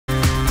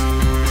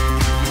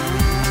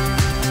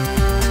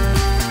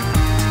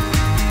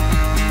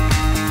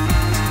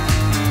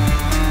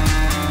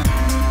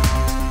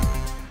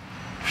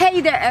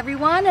Hey there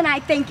everyone, and I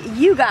thank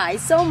you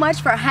guys so much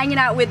for hanging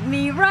out with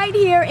me right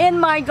here in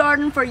my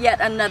garden for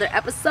yet another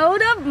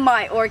episode of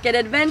My Orchid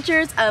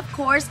Adventures, of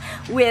course,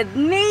 with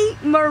me,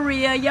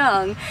 Maria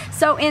Young.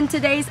 So in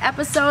today's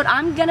episode,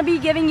 I'm gonna be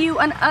giving you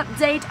an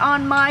update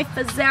on my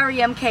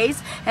Fusarium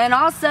case and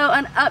also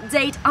an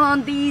update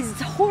on these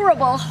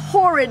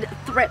horrid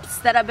thrips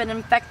that have been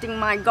infecting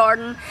my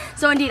garden.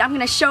 So indeed, I'm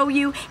gonna show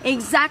you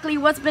exactly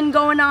what's been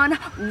going on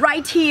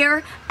right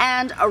here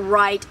and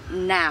right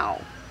now.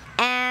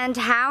 And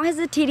how has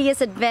the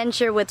tedious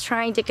adventure with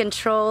trying to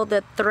control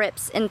the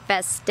thrips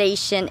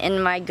infestation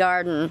in my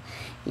garden?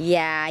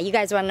 Yeah, you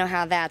guys want to know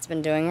how that's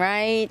been doing,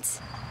 right?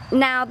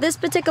 Now, this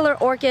particular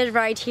orchid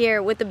right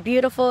here with the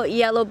beautiful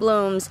yellow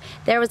blooms,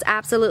 there was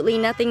absolutely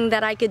nothing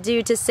that I could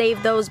do to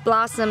save those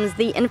blossoms.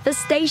 The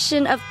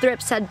infestation of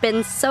thrips had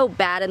been so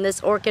bad in this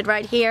orchid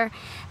right here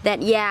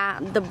that, yeah,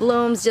 the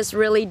blooms just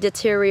really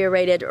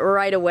deteriorated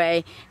right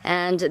away,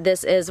 and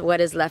this is what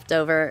is left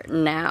over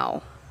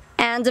now.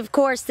 And of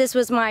course, this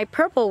was my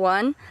purple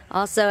one.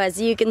 Also, as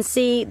you can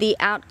see, the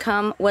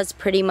outcome was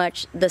pretty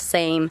much the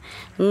same.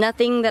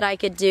 Nothing that I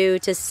could do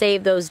to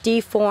save those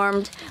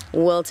deformed,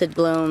 wilted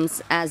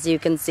blooms, as you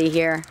can see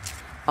here,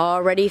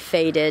 already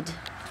faded.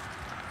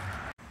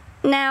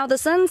 Now, the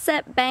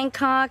Sunset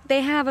Bangkok,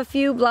 they have a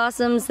few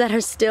blossoms that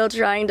are still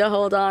trying to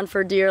hold on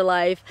for dear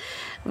life.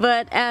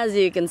 But as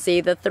you can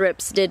see, the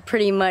thrips did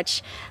pretty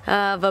much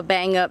of a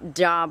bang-up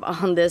job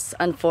on this,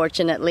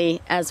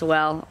 unfortunately, as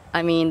well.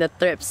 I mean, the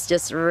thrips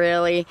just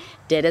really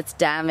did its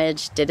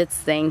damage, did its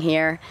thing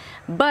here.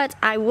 But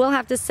I will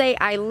have to say,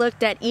 I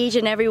looked at each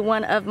and every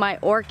one of my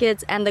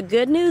orchids, and the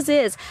good news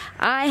is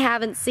I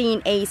haven't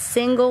seen a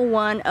single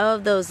one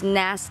of those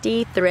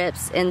nasty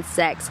thrips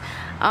insects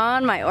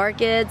on my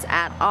orchids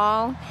at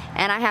all.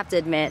 And I have to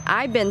admit,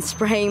 I've been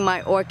spraying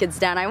my orchids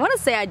down. I want to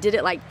say I did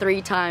it like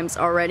 3 times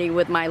already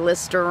with my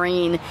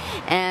Listerine,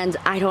 and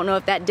I don't know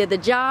if that did the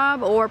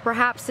job, or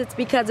perhaps it's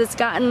because it's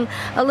gotten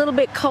a little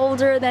bit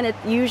colder than it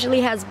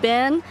usually has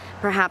been.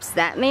 Perhaps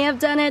that may have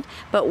done it,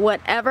 but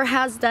whatever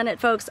has done it,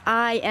 folks,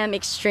 I am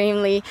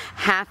extremely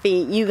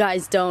happy. You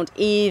guys don't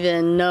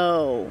even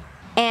know.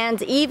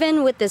 And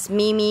even with this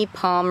Mimi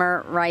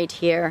Palmer right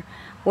here,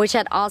 which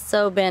had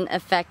also been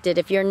affected,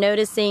 if you're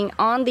noticing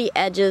on the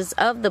edges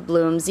of the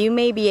blooms, you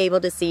may be able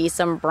to see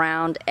some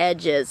browned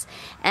edges.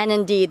 And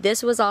indeed,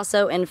 this was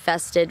also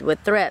infested with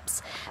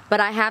thrips. But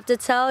I have to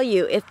tell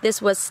you, if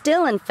this was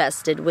still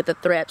infested with the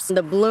thrips,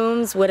 the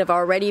blooms would have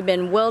already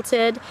been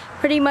wilted,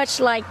 pretty much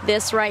like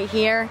this right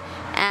here,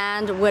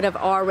 and would have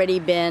already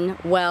been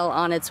well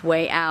on its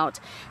way out.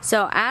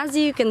 So as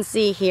you can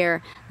see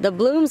here, the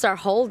blooms are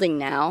holding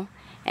now,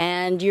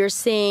 and you're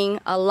seeing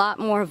a lot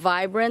more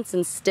vibrance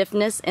and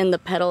stiffness in the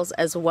petals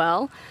as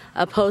well,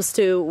 opposed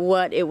to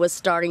what it was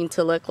starting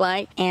to look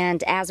like.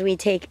 And as we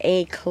take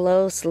a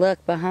close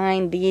look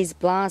behind these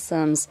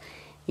blossoms,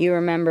 you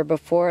remember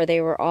before they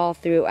were all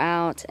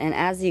throughout, and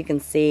as you can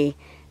see,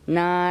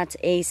 not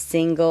a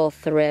single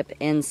thrip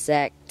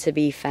insect to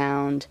be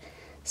found.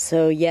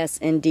 So yes,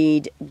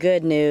 indeed,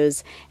 good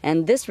news.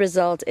 And this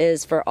result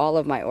is for all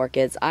of my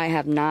orchids. I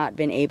have not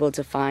been able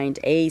to find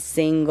a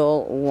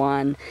single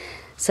one.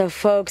 So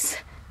folks,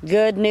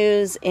 good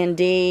news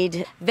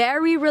indeed.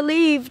 Very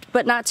relieved,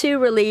 but not too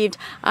relieved.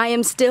 I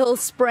am still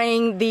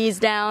spraying these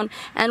down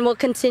and will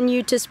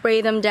continue to spray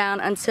them down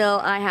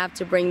until I have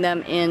to bring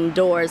them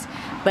indoors.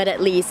 But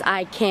at least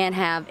I can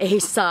have a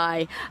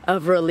sigh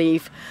of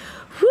relief.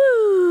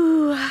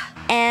 Woo!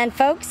 And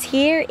folks,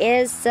 here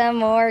is some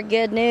more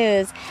good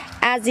news.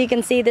 As you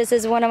can see, this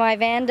is one of my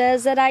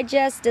Vandas that I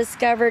just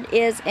discovered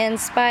is in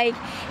spike,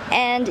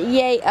 and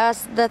yay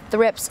us, the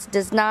thrips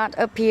does not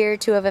appear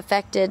to have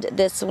affected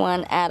this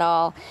one at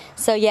all.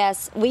 So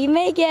yes, we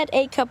may get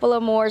a couple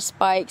of more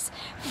spikes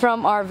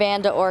from our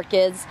Vanda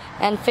orchids,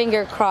 and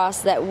finger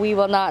crossed that we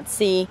will not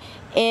see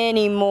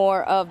any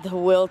more of the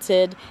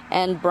wilted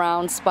and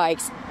brown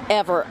spikes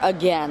ever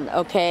again,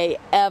 okay?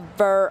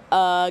 Ever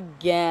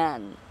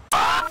again.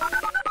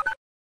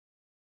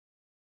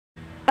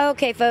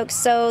 Okay folks,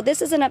 so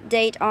this is an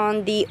update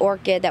on the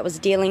orchid that was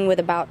dealing with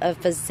about a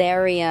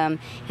Fusarium,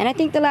 and I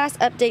think the last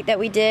update that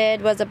we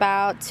did was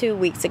about 2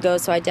 weeks ago,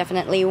 so I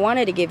definitely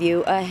wanted to give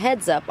you a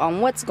heads up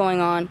on what's going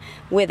on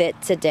with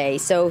it today.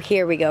 So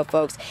here we go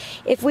folks.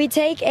 If we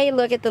take a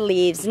look at the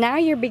leaves, now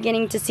you're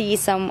beginning to see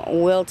some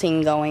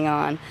wilting going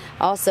on.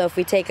 Also, if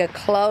we take a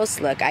close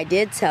look, I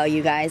did tell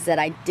you guys that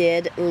I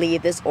did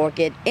leave this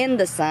orchid in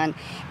the sun,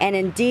 and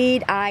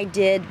indeed I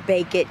did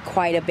bake it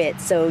quite a bit,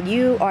 so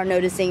you are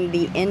noticing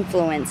the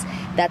influence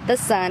that the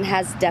sun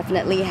has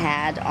definitely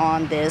had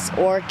on this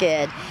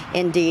orchid.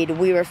 Indeed,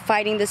 we were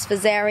fighting this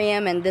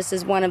Fusarium, and this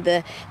is one of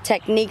the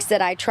techniques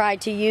that I tried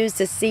to use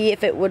to see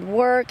if it would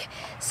work.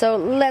 So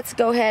let's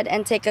go ahead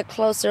and take a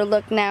closer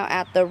look now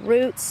at the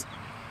roots.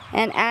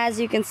 And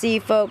as you can see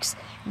folks,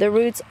 the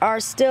roots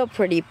are still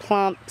pretty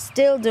plump,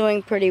 still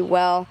doing pretty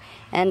well,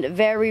 and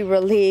very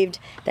relieved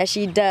that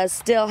she does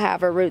still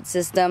have a root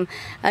system.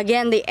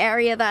 Again, the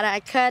area that I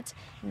cut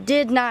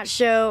did not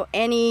show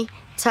any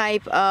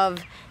type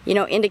of, you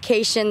know,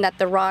 indication that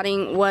the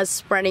rotting was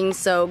spreading,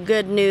 so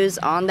good news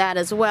on that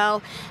as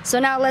well. So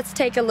now let's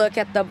take a look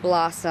at the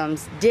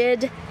blossoms.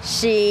 Did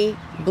she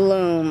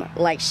bloom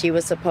like she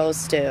was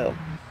supposed to?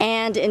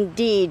 And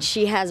indeed,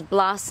 she has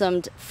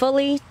blossomed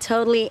fully,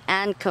 totally,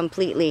 and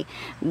completely,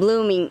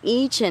 blooming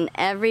each and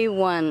every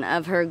one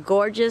of her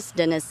gorgeous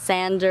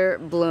Denisander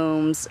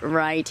blooms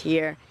right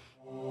here.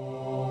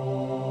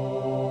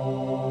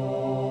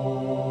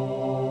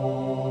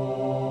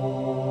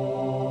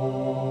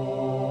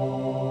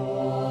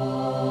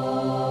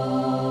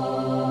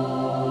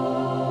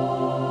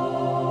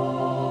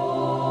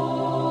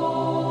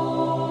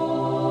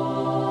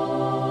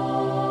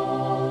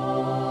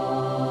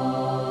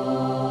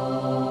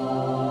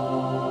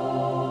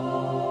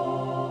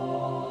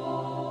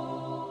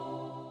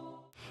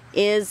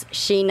 Is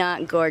she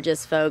not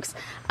gorgeous, folks?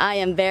 I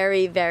am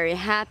very, very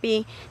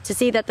happy to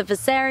see that the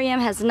Fusarium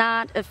has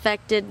not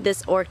affected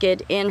this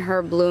orchid in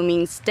her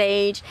blooming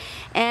stage.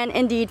 And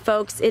indeed,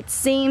 folks, it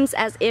seems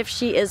as if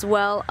she is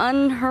well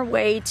on her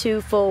way to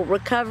full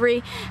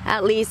recovery.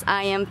 At least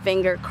I am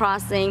finger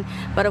crossing.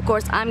 But of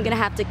course, I'm gonna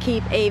have to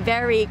keep a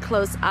very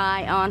close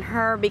eye on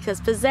her,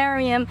 because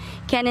Fusarium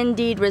can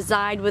indeed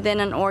reside within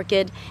an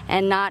orchid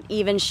and not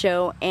even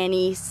show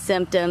any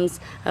symptoms,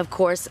 of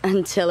course,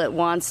 until it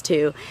wants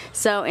to.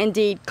 So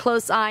indeed,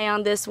 close eye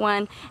on this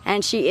one,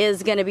 and she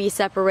is going to be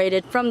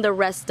separated from the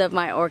rest of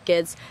my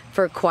orchids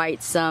for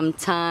quite some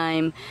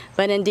time.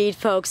 But indeed,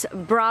 folks,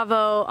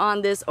 bravo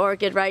on this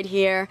orchid right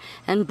here,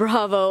 and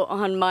bravo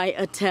on my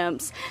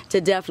attempts to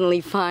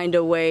definitely find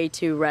a way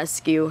to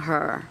rescue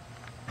her.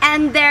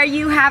 And there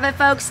you have it,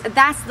 folks.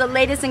 That's the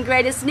latest and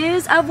greatest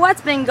news of what's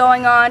been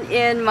going on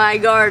in my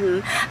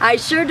garden. I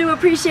sure do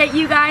appreciate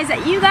you guys,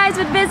 that you guys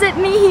would visit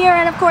me here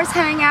and of course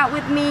hang out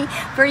with me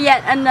for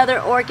yet another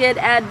orchid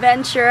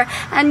adventure.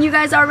 And you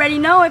guys already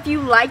know, if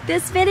you like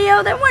this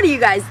video, then what do you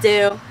guys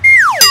do?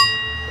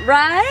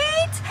 Right?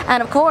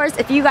 And of course,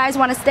 if you guys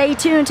want to stay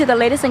tuned to the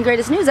latest and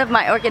greatest news of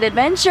my orchid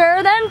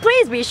adventure, then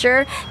please be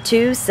sure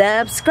to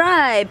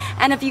subscribe.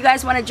 And if you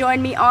guys want to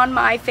join me on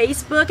my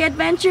Facebook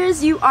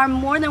adventures, you are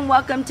more than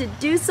welcome to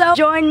do so.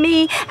 Join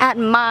me at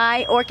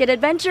My Orchid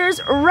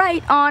Adventures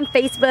right on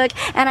Facebook.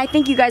 And I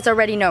think you guys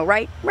already know,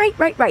 right?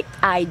 Right.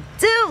 I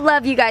do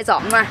love you guys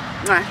all. Mwah,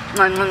 mwah,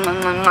 mwah,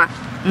 mwah, mwah,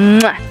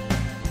 mwah,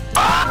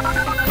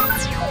 mwah.